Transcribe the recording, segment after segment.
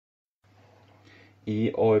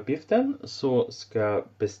I A-uppgiften så ska jag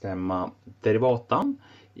bestämma derivatan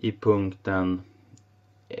i punkten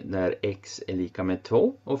när x är lika med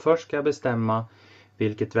 2. Och först ska jag bestämma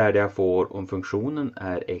vilket värde jag får om funktionen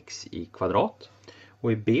är x i kvadrat.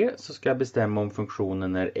 Och i B så ska jag bestämma om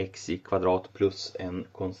funktionen är x i kvadrat plus en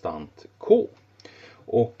konstant k.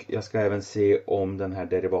 Och jag ska även se om den här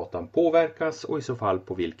derivatan påverkas och i så fall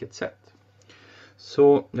på vilket sätt.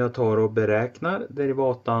 Så jag tar och beräknar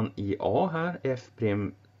derivatan i A här,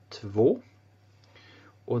 f'2.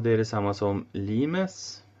 Och det är detsamma som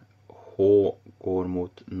limes h går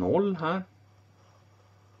mot 0 här.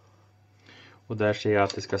 Och där ser jag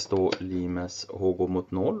att det ska stå limes h går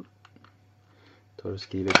mot 0. Tar och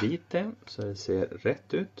skriver dit det så det ser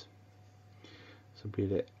rätt ut. Så blir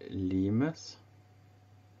det limes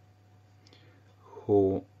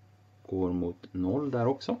h går mot 0 där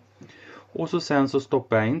också. Och så sen så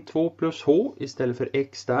stoppar jag in 2 plus h istället för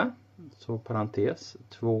x där. Så parentes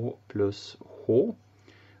 2 plus h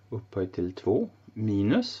upphöjt till 2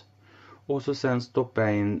 minus. Och så sen stoppar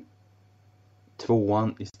jag in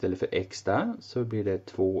 2an istället för x där. Så blir det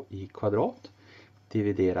 2 i kvadrat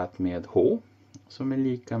dividerat med h som är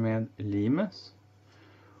lika med limes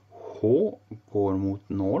h går mot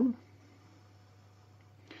 0.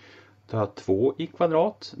 Ta 2 i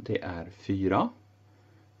kvadrat, det är 4.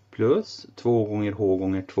 Plus 2 gånger h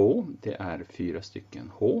gånger 2, det är 4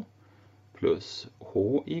 stycken h. Plus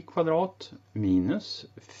h i kvadrat minus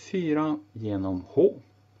 4 genom h.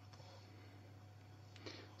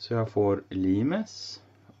 Så jag får limes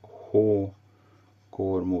h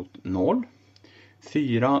går mot 0.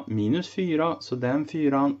 4 minus 4, så den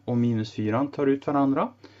 4 och minus 4 tar ut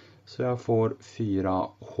varandra. Så jag får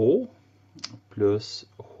 4h plus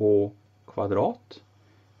h kvadrat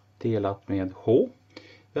delat med h.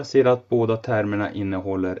 Jag ser att båda termerna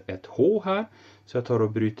innehåller ett h här. Så jag tar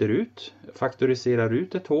och bryter ut, faktoriserar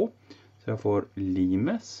ut ett h. Så jag får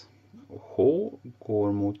limes h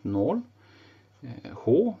går mot 0.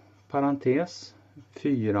 H parentes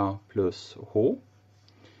 4 plus h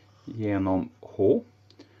genom h.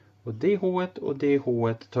 Och det h-et och det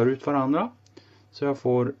h-et tar ut varandra. Så jag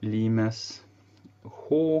får limes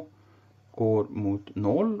h går mot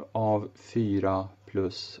 0 av 4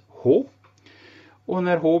 plus h. Och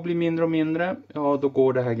när h blir mindre och mindre, ja då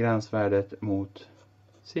går det här gränsvärdet mot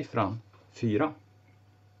siffran 4.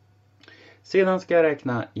 Sedan ska jag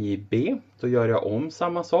räkna i B. Då gör jag om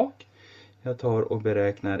samma sak. Jag tar och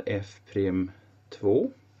beräknar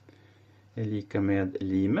f'2 är lika med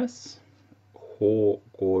limes h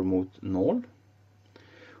går mot 0.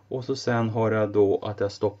 Och så sen har jag då att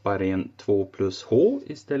jag stoppar in 2 plus h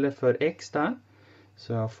istället för x där.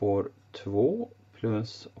 Så jag får 2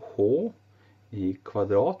 plus h i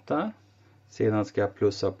kvadrat där. Sedan ska jag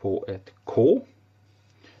plussa på ett k.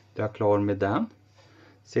 Jag är klar med den.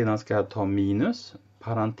 Sedan ska jag ta minus,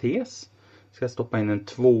 parentes. Ska jag stoppa in en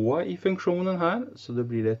 2 i funktionen här. Så då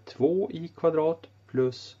blir det 2 i kvadrat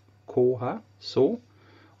plus k här. Så.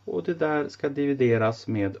 Och det där ska divideras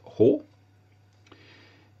med h.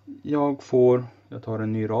 Jag tar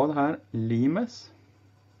en ny rad här. Limes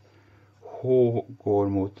h går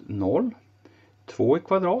mot 0. 2 i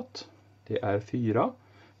kvadrat. Det är 4.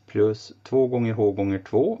 Plus 2 gånger h gånger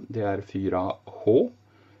 2. Det är 4h.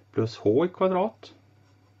 Plus h i kvadrat.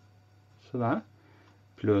 Sådär.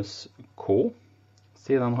 Plus k.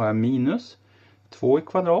 Sedan har jag minus 2 i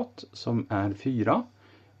kvadrat som är 4.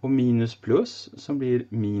 Och minus plus som blir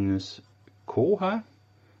minus k här.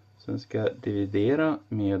 Sen ska jag dividera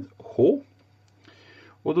med h.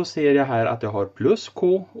 Och då ser jag här att jag har plus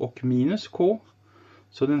k och minus k.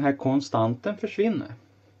 Så den här konstanten försvinner.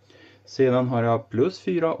 Sedan har jag plus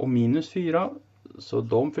 4 och minus 4. Så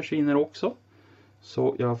de försvinner också.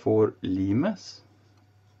 Så jag får limes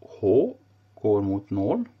h går mot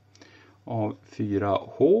 0 av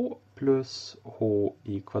 4h plus h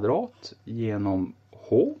i kvadrat genom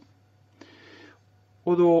h.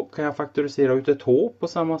 Och då kan jag faktorisera ut ett h på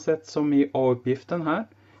samma sätt som i A-uppgiften här.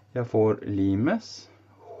 Jag får limes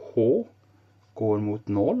h går mot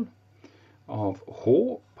 0 av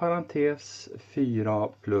h parentes 4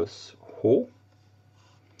 plus h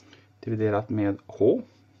dividerat med h.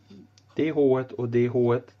 Det h-et och det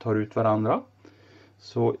h-et tar ut varandra.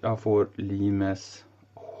 Så jag får limes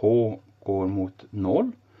h går mot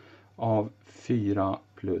 0 av 4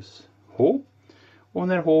 plus h. Och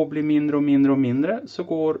när h blir mindre och mindre och mindre så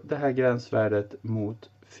går det här gränsvärdet mot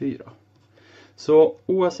 4. Så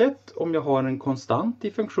oavsett om jag har en konstant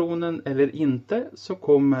i funktionen eller inte så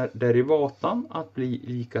kommer derivatan att bli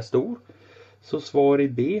lika stor. Så svar i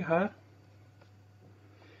B här.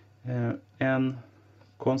 En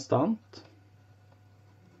konstant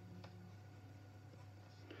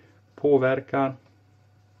påverkar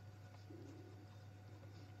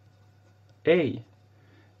ej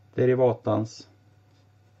derivatans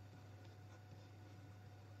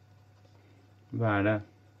värde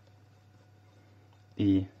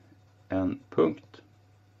i en punkt.